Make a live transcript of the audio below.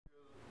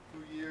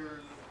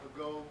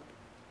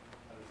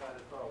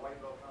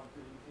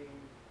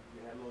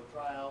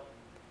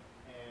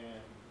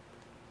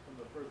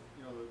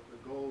know,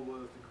 the goal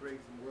was to create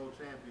some world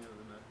champions,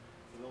 and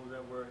for those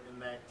that were in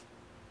that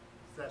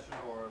session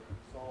or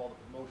saw the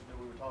promotion that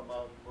we were talking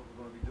about, what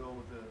we're going to be doing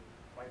with the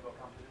white belt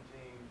competition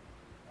team,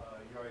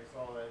 you already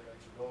saw that the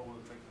goal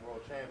was to make some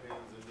world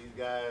champions, and these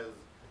guys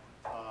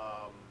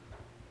have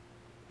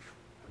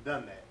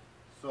done that.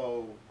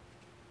 So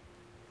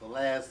the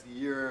last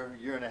year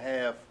and a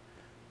half,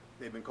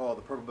 they've been called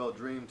the Purple Belt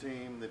Dream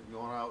Team. They've been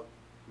going out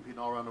competing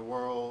all around the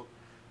world.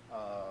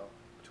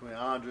 Between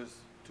Andris,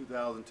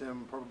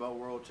 2010 Purple Belt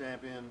World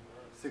Champion,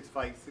 6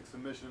 fights, 6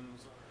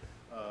 submissions.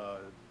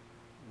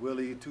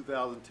 Willie,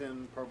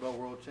 2010 Purple Belt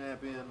World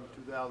Champion,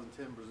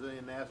 2010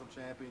 Brazilian National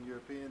Champion,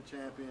 European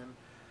Champion,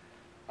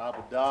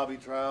 Abu Dhabi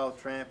Trials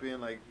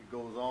Champion, like it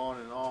goes on.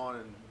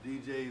 And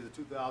DJ is a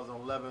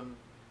 2011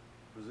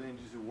 Brazilian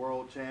Jiu-Jitsu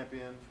World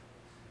Champion,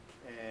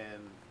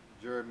 and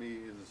Jeremy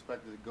is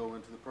expected to go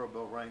into the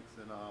Purple Belt ranks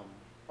and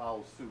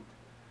follow suit.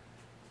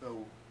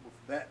 So with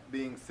that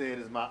being said,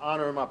 it's my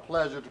honor and my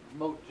pleasure to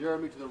promote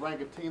Jeremy to the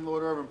rank of Team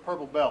Lloyd Irvin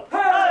Purple Belt.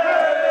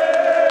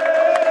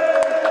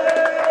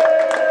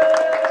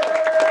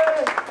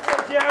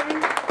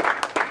 Jeremy.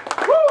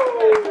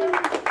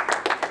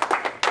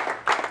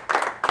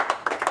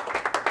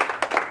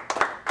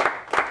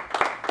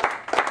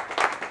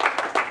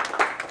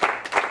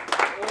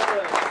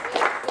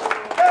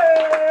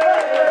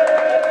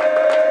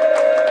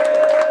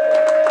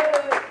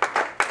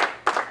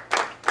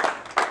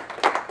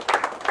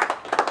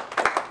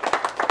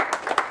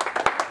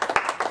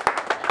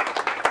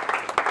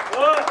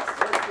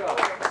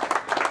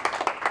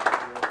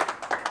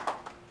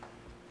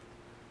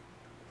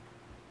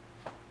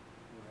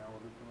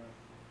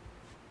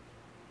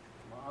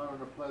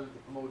 Pleasure to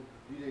promote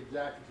DJ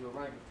Jackson to the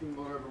rank of Team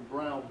Lloyd Irvin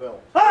Brown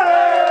Belt.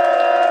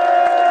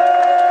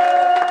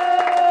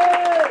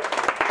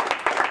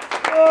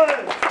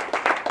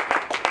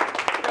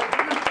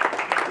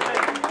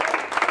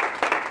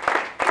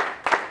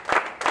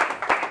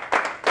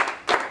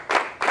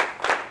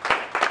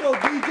 Go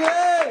DJ!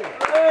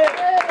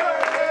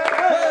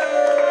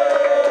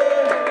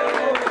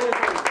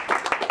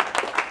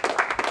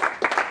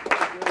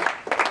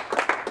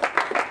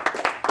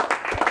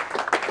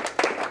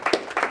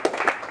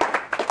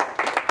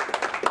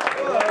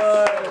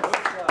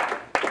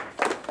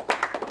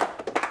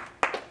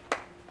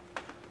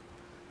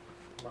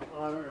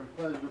 Honor and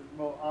pleasure to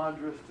promote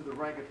Andris to the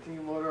rank of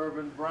Team Lloyd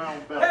Irvin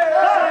Brown Belt.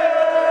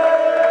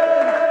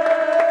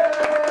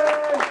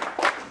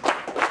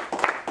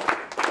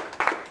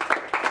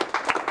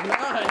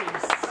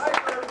 Nice.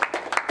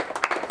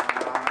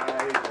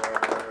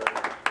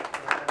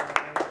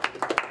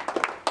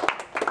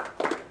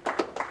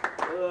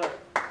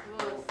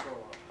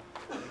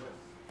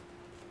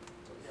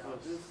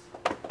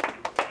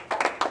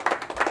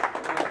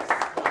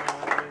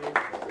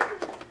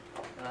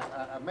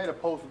 I made a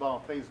post about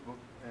on Facebook,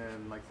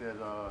 and like I said,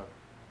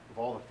 with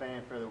all the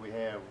fanfare that we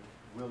have,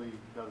 Willie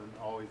doesn't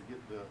always get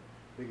the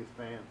biggest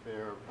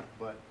fanfare,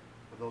 but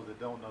for those that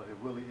don't know,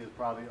 Willie is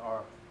probably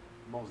our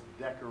most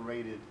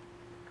decorated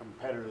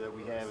competitor that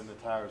we have in the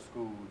entire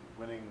school,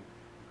 winning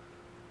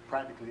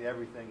practically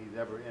everything he's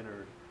ever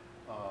entered,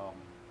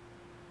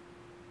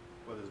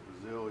 whether it's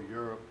Brazil,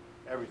 Europe,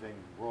 everything,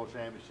 World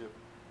Championship.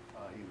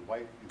 He's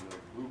a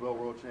blue belt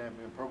world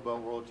champion, purple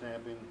belt world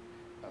champion,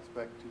 I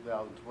expect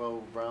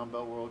 2012 brown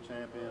belt world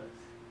champion,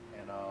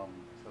 and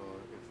so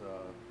it's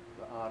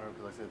an honor,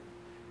 because like I said,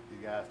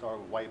 these guys started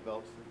with white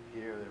belts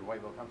here, they're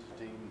white belt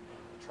competition team,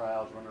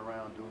 trials, running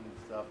around doing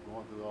stuff,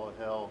 going through all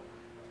the hell,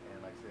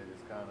 and like I said,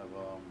 it's kind of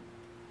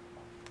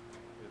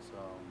it's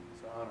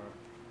an honor to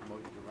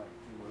promote you to rank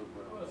Team Lloyd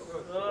Irvin.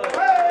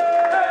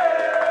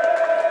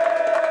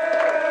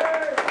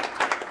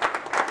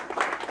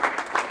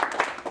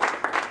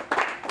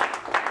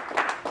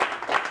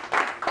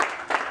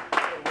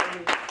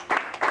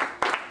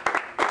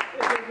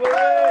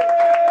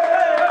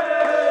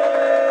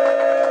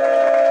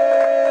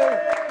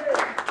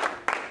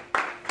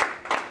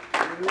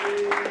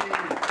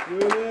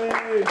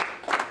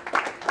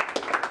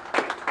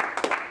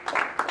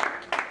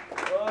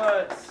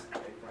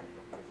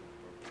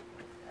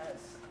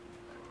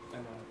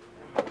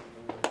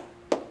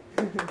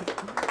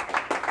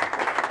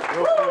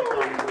 Real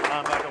quick,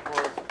 linebacker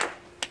for us.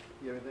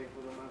 You have anything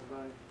for them last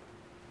night?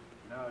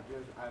 No,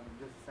 I'm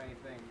just the same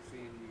thing.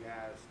 Seeing you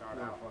guys start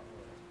out.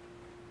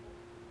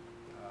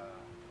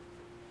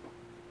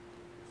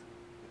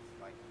 It's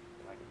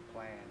like a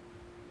plan,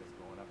 just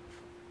going up,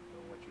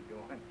 doing what you're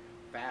doing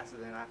faster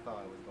than I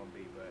thought it was going to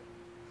be. But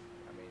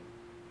I mean,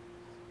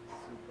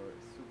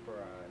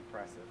 super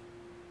impressive.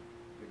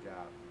 Good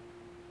job.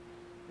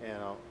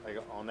 And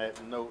like on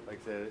that note, like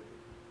I said,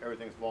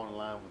 everything's falling in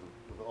line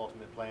with the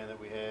ultimate plan that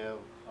we have.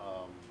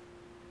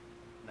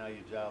 Now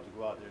your job to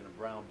go out there in the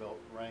brown belt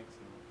ranks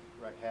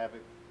and wreak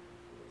havoc.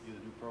 Either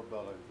do purple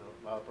belt. Like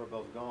a lot of purple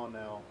belts gone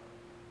now.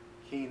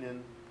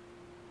 Keenan,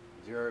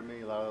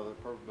 Jeremy, a lot of other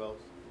purple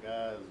belts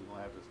guys are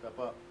gonna have to step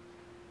up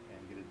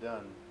and get it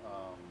done.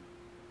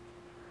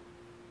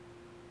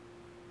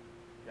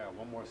 Yeah,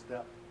 one more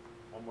step,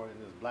 one more in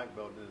this black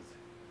belt is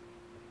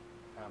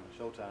time and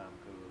showtime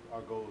because our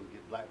goal is to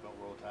get black belt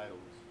world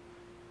titles.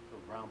 So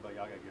brown belt,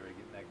 y'all got to get ready,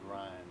 get in that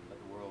grind, let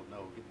the world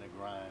know, get in that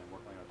grind, work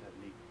on your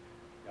technique.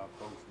 Y'all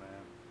close,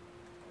 man.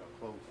 Y'all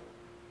close.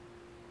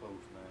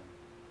 Close, man.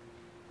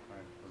 All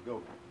right, let's go.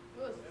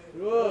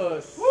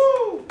 Yes.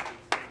 Woo!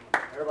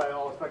 Everybody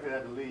all expected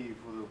that to leave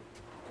for the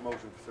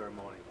promotion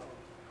ceremony.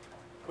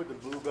 Put the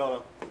blue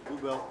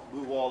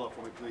wall up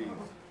for me, please.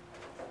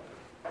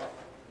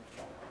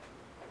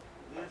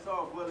 This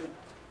off, Willie.